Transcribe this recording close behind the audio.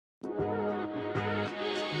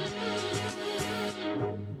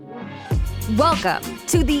Welcome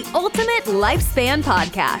to the Ultimate Lifespan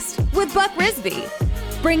Podcast with Buck Risby,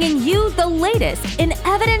 bringing you the latest in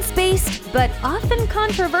evidence-based but often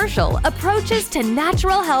controversial approaches to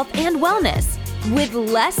natural health and wellness with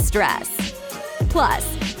less stress.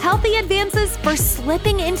 Plus, healthy advances for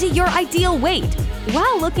slipping into your ideal weight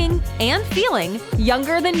while looking and feeling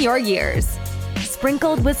younger than your years.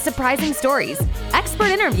 Sprinkled with surprising stories, expert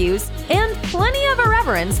interviews, and plenty of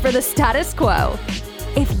irreverence for the status quo.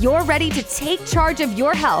 If you're ready to take charge of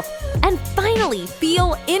your health and finally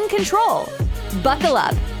feel in control, buckle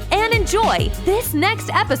up and enjoy this next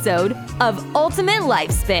episode of Ultimate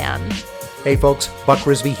Lifespan. Hey folks, Buck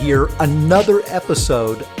Risby here. Another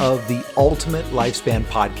episode of the Ultimate Lifespan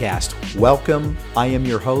Podcast. Welcome. I am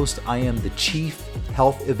your host. I am the Chief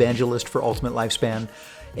Health Evangelist for Ultimate Lifespan.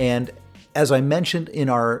 And as I mentioned in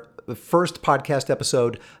our first podcast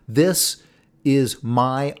episode, this is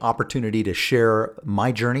my opportunity to share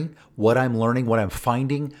my journey, what I'm learning, what I'm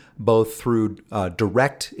finding, both through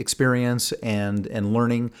direct experience and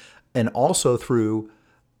learning, and also through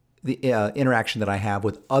the interaction that I have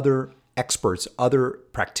with other experts, other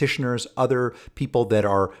practitioners, other people that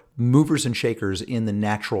are movers and shakers in the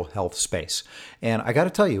natural health space. And I got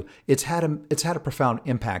to tell you, it's had a profound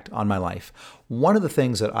impact on my life. One of the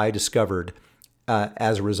things that I discovered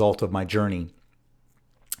as a result of my journey,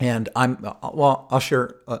 and I'll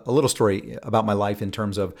share a little story about my life in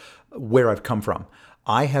terms of where I've come from.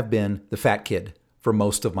 I have been the fat kid for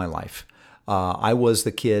most of my life. I was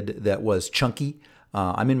the kid that was chunky.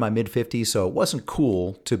 I'm in my mid-50s, so it wasn't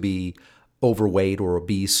cool to be overweight or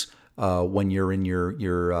obese when you're in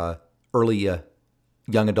your early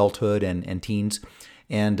young adulthood and teens.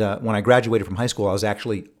 And when I graduated from high school, I was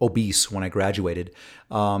actually obese when I graduated.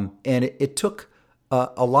 And it took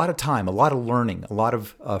a lot of time, a lot of learning, a lot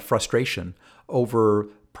of frustration over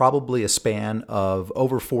probably a span of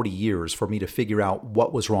over 40 years for me to figure out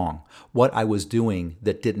what was wrong, what I was doing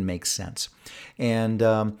that didn't make sense. And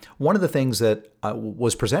one of the things that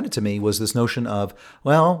was presented to me was this notion of,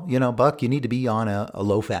 well, Buck, you need to be on a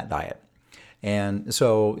low-fat diet. And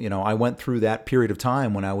so, I went through that period of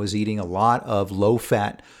time when I was eating a lot of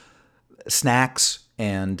low-fat snacks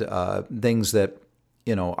and things that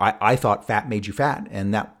I thought fat made you fat,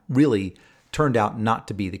 and that really turned out not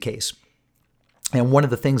to be the case. And one of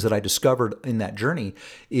the things that I discovered in that journey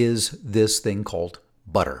is this thing called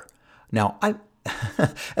butter. Now,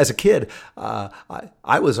 as a kid,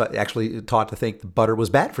 I was actually taught to think that butter was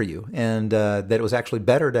bad for you, and that it was actually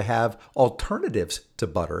better to have alternatives to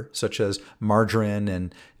butter, such as margarine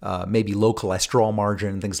and maybe low cholesterol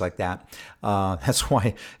margarine and things like that. That's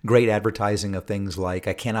why great advertising of things like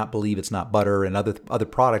 "I cannot believe it's not butter" and other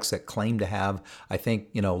products that claim to have, I think,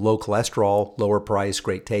 low cholesterol, lower price,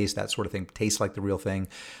 great taste, that sort of thing, tastes like the real thing,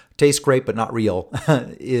 tastes great but not real,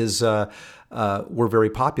 were very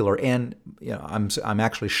popular. And I'm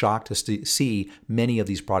actually shocked to see many of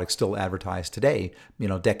these products still advertised today,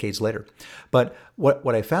 decades later. But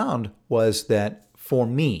what I found was that for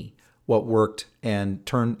me, what worked and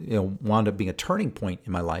wound up being a turning point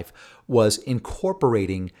in my life was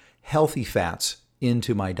incorporating healthy fats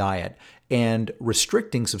into my diet and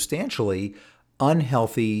restricting substantially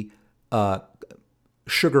unhealthy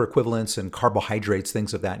sugar equivalents and carbohydrates,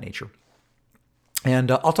 things of that nature.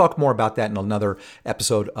 And I'll talk more about that in another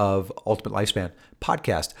episode of Ultimate Lifespan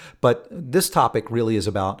Podcast. But this topic really is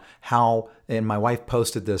about how, and my wife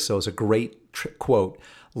posted this, so it's a great quote,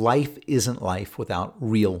 "Life isn't life without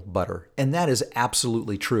real butter." And that is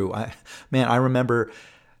absolutely true. I remember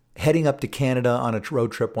heading up to Canada on a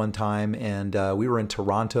road trip one time, and we were in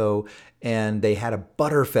Toronto, and they had a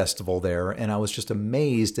butter festival there, and I was just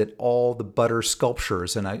amazed at all the butter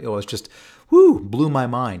sculptures, and it was just, blew my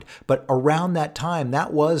mind. But around that time,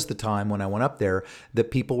 that was the time when I went up there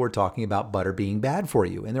that people were talking about butter being bad for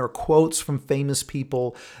you. And there were quotes from famous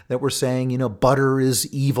people that were saying, butter is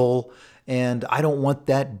evil, and I don't want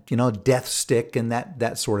that, death stick and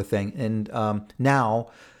that sort of thing. And now,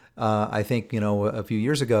 I think, a few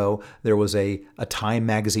years ago, there was a Time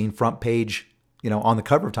magazine front page, on the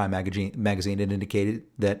cover of Time magazine, it indicated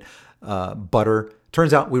that butter,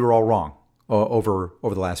 turns out we were all wrong over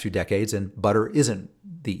the last few decades, and butter isn't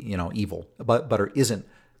the, evil. But butter is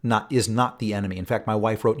not the enemy. In fact, my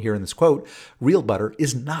wife wrote here in this quote, "Real butter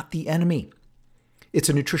is not the enemy. It's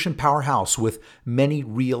a nutrition powerhouse with many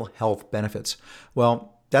real health benefits."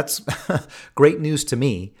 Well, that's great news to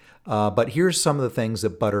me. But here's some of the things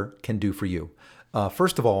that butter can do for you.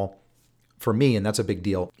 First of all, for me, and that's a big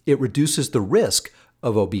deal, it reduces the risk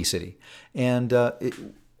of obesity. And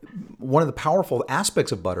one of the powerful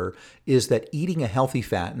aspects of butter is that eating a healthy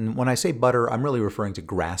fat, and when I say butter, I'm really referring to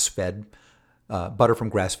grass-fed butter from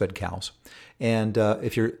grass-fed cows. And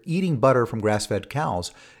if you're eating butter from grass-fed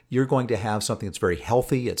cows, you're going to have something that's very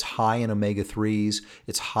healthy. It's high in omega-3s.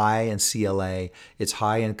 It's high in CLA. It's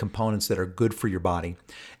high in components that are good for your body.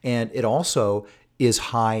 And it also is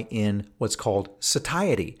high in what's called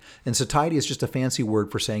satiety. And satiety is just a fancy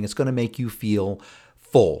word for saying it's going to make you feel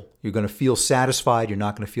full. You're going to feel satisfied. You're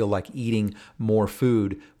not going to feel like eating more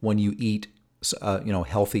food when you eat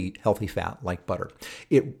healthy fat like butter.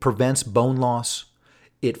 It prevents bone loss.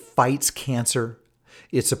 It fights cancer.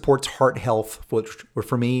 It supports heart health, which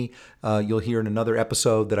for me, you'll hear in another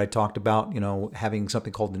episode that I talked about, having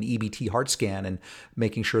something called an EBT heart scan and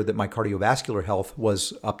making sure that my cardiovascular health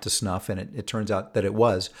was up to snuff, and it turns out that it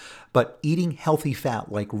was. But eating healthy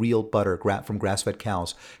fat like real butter from grass-fed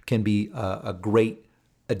cows can be a great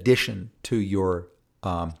addition to your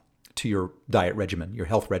diet regimen, your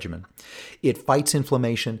health regimen. It fights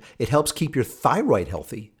inflammation. It helps keep your thyroid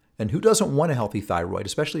healthy. And who doesn't want a healthy thyroid,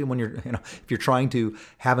 especially when if you're trying to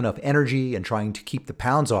have enough energy and trying to keep the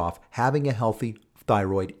pounds off, having a healthy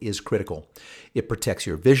thyroid is critical. It protects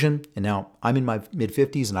your vision. And now I'm in my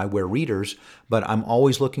mid-50s and I wear readers, but I'm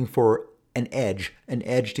always looking for an edge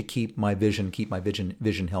to keep my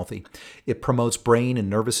vision healthy. It promotes brain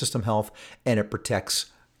and nervous system health, and it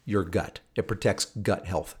protects your gut. It protects gut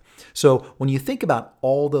health. So when you think about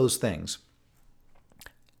all those things,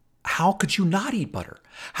 how could you not eat butter?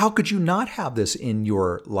 How could you not have this in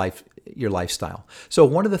your lifestyle? So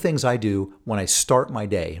one of the things I do when I start my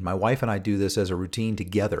day, and my wife and I do this as a routine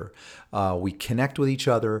together, we connect with each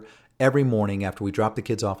other every morning after we drop the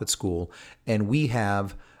kids off at school, and we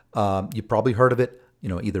have, you probably heard of it,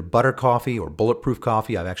 either butter coffee or bulletproof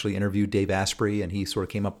coffee. I've actually interviewed Dave Asprey, and he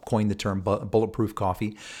sort of coined the term bulletproof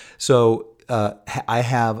coffee. So I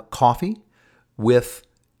have coffee with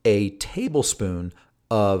a tablespoon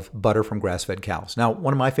of butter from grass-fed cows. Now,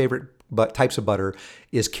 one of my favorite types of butter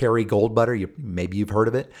is Kerrygold butter. Maybe you've heard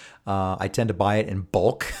of it. I tend to buy it in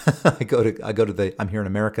bulk. I'm here in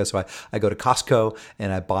America, so I go to Costco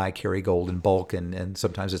and I buy Kerrygold in bulk, and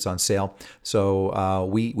sometimes it's on sale. So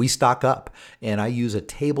we stock up, and I use a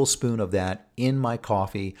tablespoon of that in my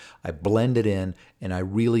coffee. I blend it in, and I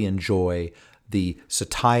really enjoy the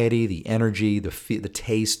satiety, the energy, the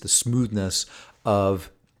taste, the smoothness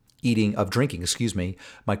of drinking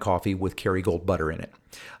my coffee with Kerrygold butter in it.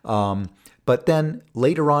 But then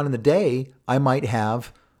later on in the day, I might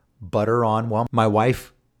have butter on while my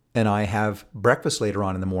wife and I have breakfast later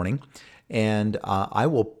on in the morning, and I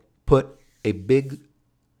will put a big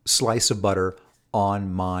slice of butter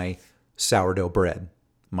on my sourdough bread,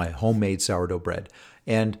 my homemade sourdough bread.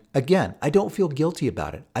 And again, I don't feel guilty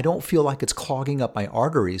about it. I don't feel like it's clogging up my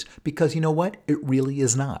arteries, because you know what? It really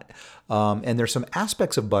is not. And there's some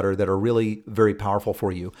aspects of butter that are really very powerful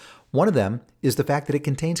for you. One of them is the fact that it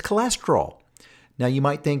contains cholesterol. Now, you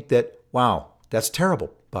might think that, wow, that's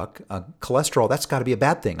terrible, Buck. Cholesterol, that's got to be a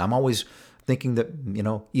bad thing. I'm always thinking that,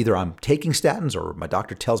 either I'm taking statins or my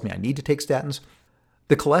doctor tells me I need to take statins.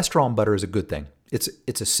 The cholesterol in butter is a good thing. It's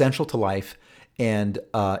essential to life, and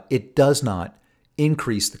it does not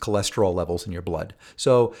increase the cholesterol levels in your blood.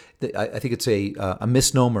 So I think it's a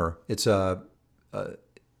misnomer. It's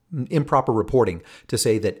improper reporting to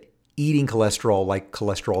say that eating cholesterol like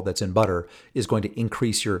cholesterol that's in butter is going to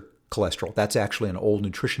increase your cholesterol. That's actually an old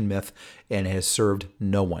nutrition myth, and it has served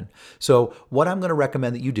no one. So what I'm going to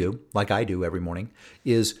recommend that you do, like I do every morning,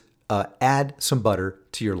 is add some butter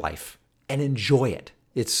to your life and enjoy it.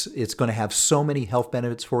 It's going to have so many health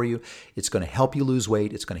benefits for you. It's going to help you lose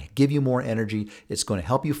weight. It's going to give you more energy. It's going to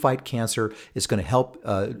help you fight cancer. It's going to help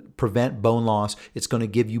prevent bone loss. It's going to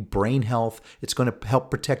give you brain health. It's going to help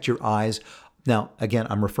protect your eyes. Now, again,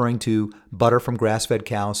 I'm referring to butter from grass-fed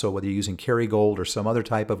cows. So whether you're using Kerrygold or some other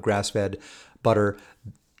type of grass-fed butter,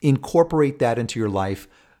 incorporate that into your life.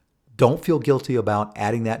 Don't feel guilty about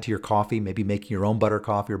adding that to your coffee, maybe making your own butter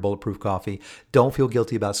coffee or bulletproof coffee. Don't feel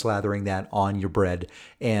guilty about slathering that on your bread,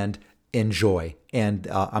 and enjoy. And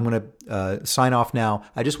I'm going to sign off now.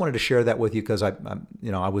 I just wanted to share that with you because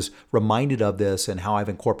I was reminded of this and how I've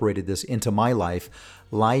incorporated this into my life.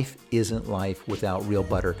 Life isn't life without real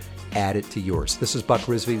butter. Add it to yours. This is Buck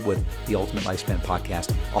Rizvi with the Ultimate Lifespan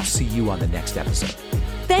Podcast. I'll see you on the next episode.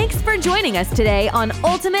 Thanks for joining us today on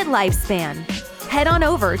Ultimate Lifespan. Head on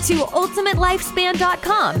over to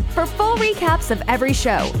ultimatelyfespan.com for full recaps of every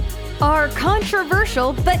show, our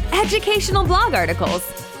controversial but educational blog articles,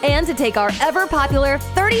 and to take our ever-popular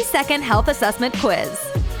 30-second health assessment quiz.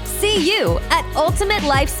 See you at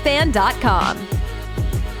ultimatelyfespan.com.